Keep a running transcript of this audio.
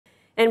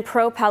And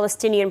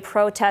pro-Palestinian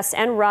protests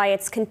and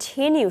riots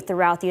continue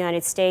throughout the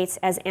United States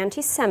as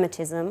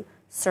anti-Semitism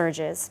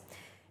surges.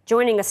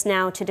 Joining us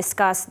now to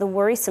discuss the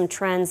worrisome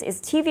trends is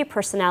TV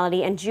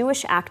personality and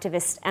Jewish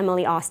activist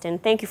Emily Austin.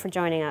 Thank you for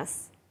joining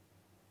us.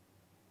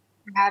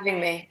 For having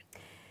me.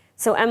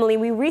 So, Emily,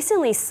 we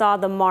recently saw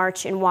the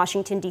march in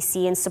Washington,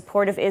 D.C. in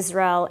support of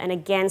Israel and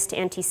against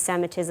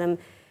anti-Semitism.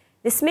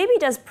 This maybe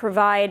does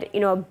provide,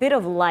 a bit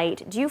of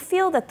light. Do you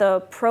feel that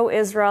the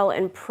pro-Israel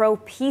and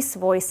pro-peace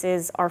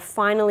voices are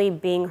finally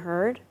being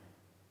heard?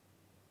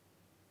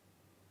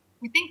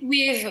 I think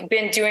we've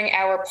been doing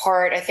our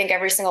part. I think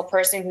every single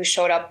person who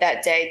showed up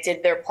that day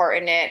did their part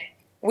in it.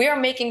 We are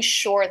making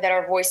sure that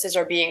our voices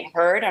are being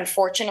heard.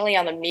 Unfortunately,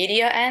 on the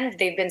media end,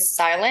 they've been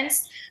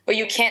silenced, but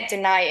you can't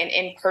deny an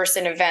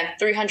in-person event.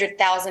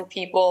 300,000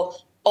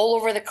 people all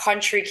over the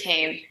country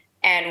came,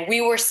 and we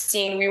were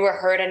seen, we were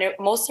heard, and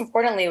most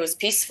importantly, it was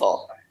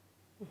peaceful.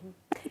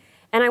 Mm-hmm.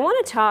 And I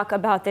want to talk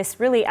about this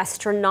really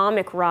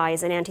astronomical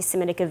rise in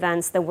anti-Semitic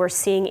events that we're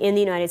seeing in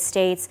the United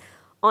States,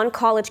 on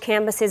college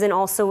campuses and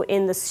also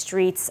in the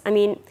streets. I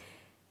mean,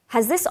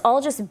 has this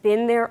all just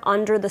been there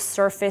under the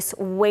surface,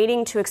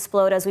 waiting to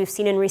explode as we've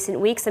seen in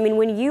recent weeks? I mean,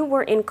 when you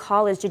were in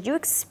college, did you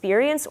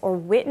experience or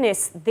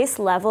witness this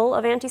level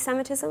of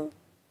anti-Semitism?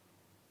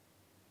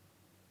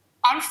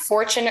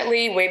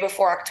 Unfortunately, way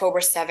before October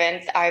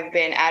 7th, I've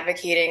been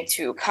advocating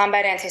to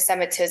combat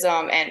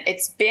anti-Semitism, and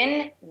it's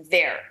been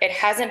there. It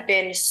hasn't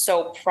been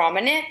so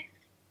prominent.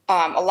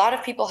 A lot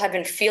of people have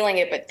been feeling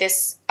it, but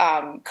this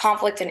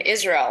conflict in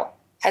Israel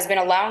has been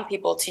allowing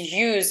people to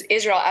use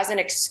Israel as an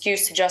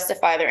excuse to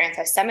justify their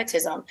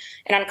anti-Semitism.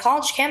 And on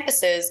college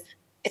campuses,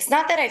 it's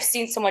not that I've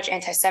seen so much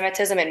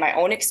anti-Semitism in my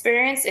own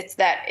experience. It's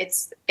that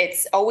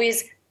it's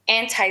always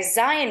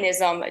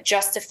anti-Zionism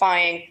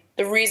justifying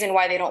the reason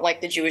why they don't like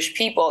the Jewish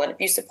people. And if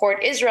you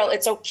support Israel,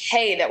 it's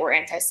okay that we're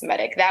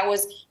anti-Semitic. That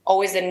was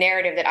always the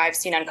narrative that I've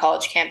seen on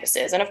college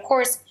campuses. And of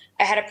course,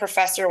 I had a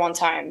professor one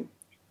time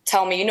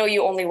tell me,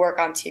 you only work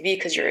on TV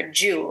because you're a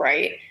Jew,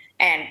 right?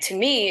 And to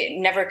me,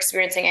 never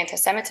experiencing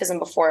anti-Semitism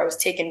before, I was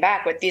taken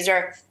back. But these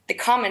are the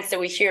comments that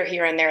we hear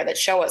here and there that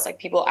show us, like,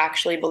 people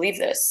actually believe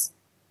this.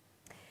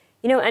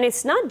 And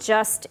it's not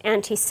just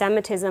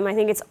anti-Semitism. I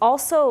think it's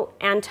also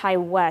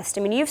anti-West.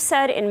 I mean, you've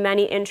said in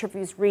many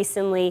interviews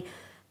recently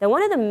that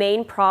one of the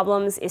main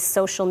problems is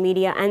social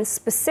media, and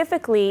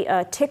specifically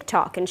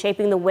TikTok, and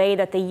shaping the way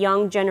that the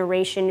young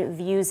generation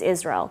views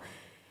Israel.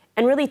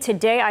 And really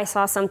today I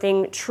saw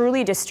something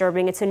truly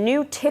disturbing. It's a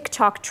new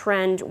TikTok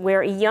trend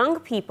where young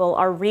people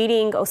are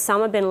reading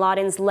Osama bin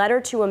Laden's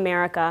letter to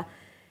America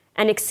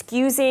and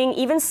excusing,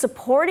 even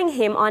supporting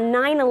him on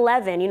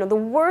 9/11, the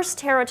worst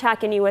terror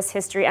attack in U.S.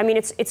 history. I mean,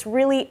 it's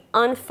really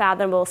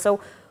unfathomable.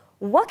 So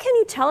what can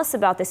you tell us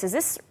about this? Is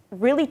this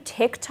really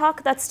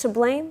TikTok that's to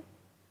blame?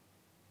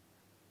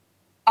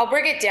 I'll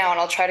break it down.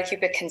 I'll try to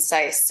keep it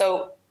concise.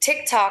 So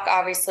TikTok,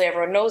 obviously,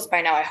 everyone knows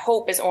by now, I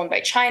hope, is owned by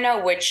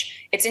China,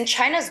 which it's in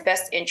China's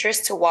best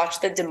interest to watch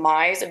the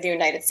demise of the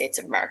United States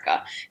of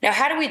America. Now,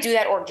 how do we do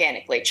that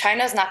organically?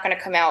 China's not going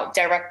to come out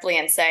directly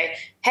and say,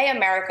 hey,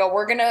 America,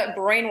 we're going to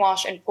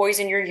brainwash and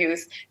poison your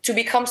youth to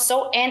become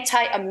so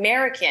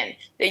anti-American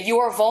that you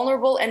are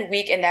vulnerable and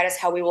weak, and that is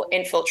how we will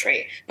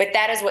infiltrate. But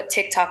that is what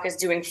TikTok is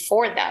doing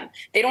for them.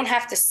 They don't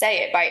have to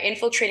say it. By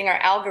infiltrating our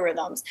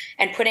algorithms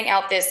and putting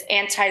out this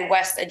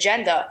anti-West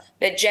agenda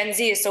that Gen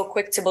Z is so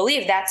quick to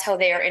believe, that's how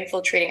they are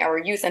infiltrating our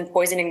youth and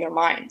poisoning their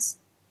minds.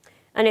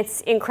 And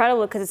it's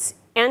incredible because it's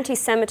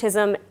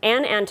anti-Semitism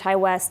and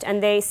anti-West,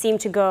 and they seem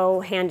to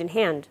go hand in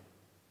hand.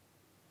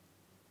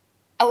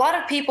 A lot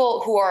of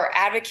people who are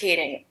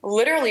advocating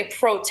literally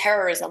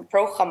pro-terrorism,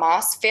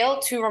 pro-Hamas, fail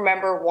to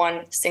remember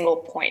one single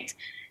point.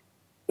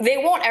 They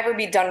won't ever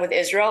be done with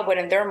Israel, but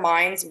in their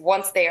minds,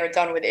 once they are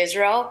done with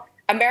Israel,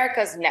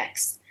 America's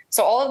next.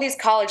 So all of these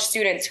college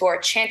students who are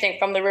chanting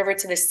from the river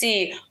to the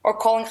sea or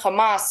calling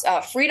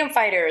Hamas freedom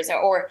fighters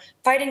or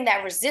fighting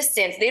that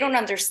resistance, they don't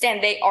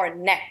understand they are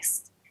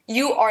next.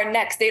 You are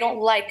next. They don't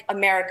like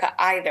America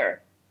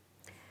either.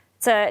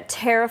 It's a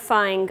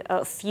terrifying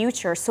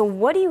future. So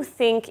what do you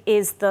think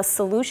is the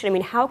solution? I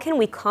mean, how can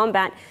we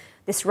combat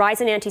this rise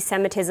in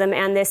anti-Semitism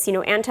and this,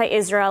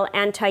 anti-Israel,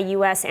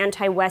 anti-U.S.,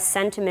 anti-West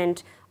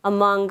sentiment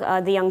among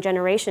the young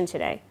generation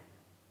today?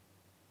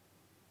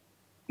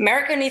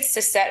 America needs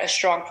to set a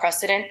strong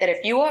precedent that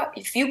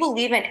if you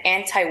believe in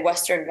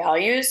anti-Western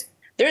values,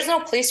 there's no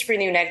place for you in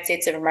the United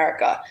States of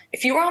America.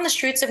 If you are on the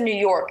streets of New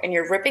York and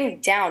you're ripping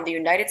down the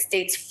United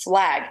States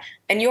flag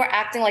and you are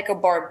acting like a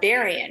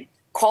barbarian,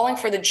 calling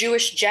for the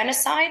Jewish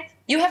genocide,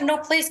 you have no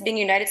place being a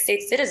United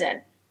States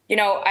citizen.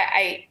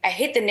 I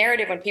hate the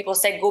narrative when people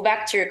say, go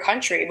back to your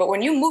country. But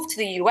when you move to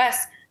the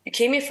U.S., you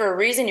came here for a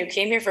reason. You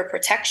came here for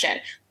protection.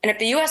 And if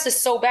the U.S. is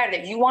so bad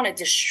that you want to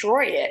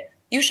destroy it,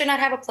 you should not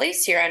have a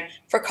place here. And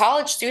for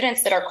college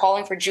students that are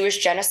calling for Jewish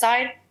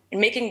genocide and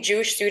making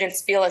Jewish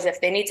students feel as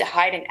if they need to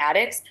hide in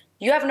attics,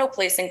 you have no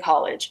place in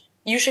college.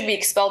 You should be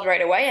expelled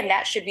right away, and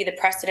that should be the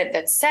precedent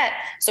that's set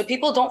so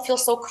people don't feel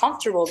so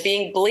comfortable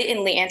being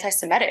blatantly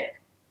anti-Semitic.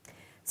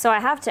 So I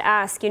have to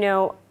ask,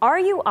 are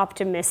you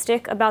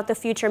optimistic about the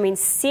future? I mean,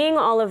 seeing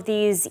all of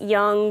these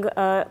young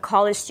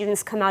college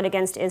students come out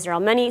against Israel,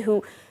 many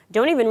who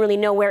don't even really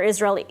know where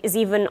Israel is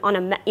even on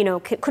a,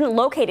 couldn't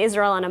locate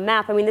Israel on a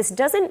map. I mean, this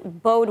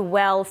doesn't bode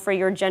well for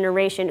your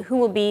generation, who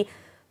will be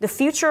the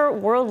future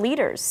world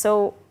leaders.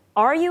 So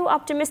are you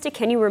optimistic?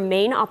 Can you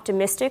remain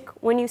optimistic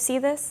when you see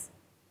this?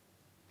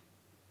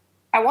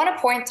 I want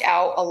to point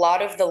out a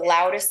lot of the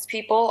loudest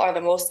people are the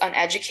most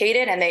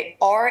uneducated, and they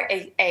are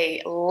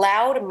a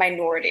loud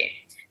minority.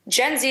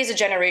 Gen Z is a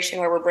generation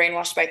where we're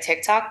brainwashed by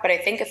TikTok, but I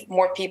think if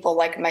more people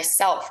like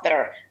myself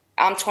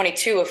I'm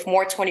 22, if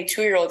more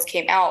 22-year-olds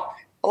came out,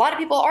 a lot of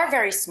people are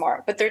very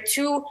smart, but they're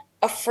too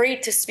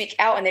afraid to speak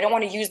out and they don't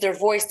want to use their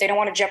voice. They don't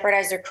want to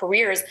jeopardize their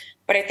careers.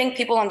 But I think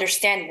people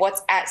understand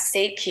what's at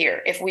stake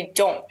here if we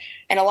don't.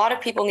 And a lot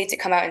of people need to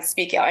come out and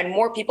speak out, and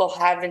more people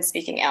have been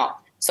speaking out.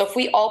 So if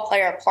we all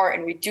play our part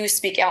and we do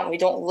speak out and we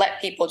don't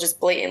let people just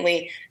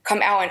blatantly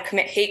come out and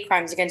commit hate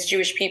crimes against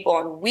Jewish people,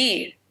 and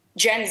we,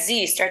 Gen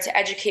Z, start to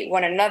educate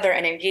one another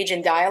and engage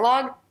in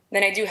dialogue,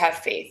 then I do have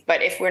faith.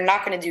 But if we're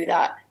not going to do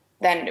that,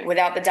 then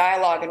without the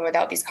dialogue and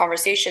without these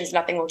conversations,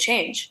 nothing will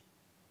change.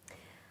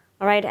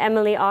 All right,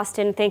 Emily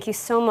Austin, thank you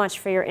so much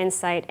for your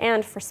insight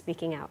and for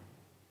speaking out.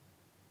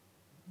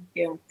 Thank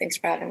you. Thanks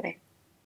for having me.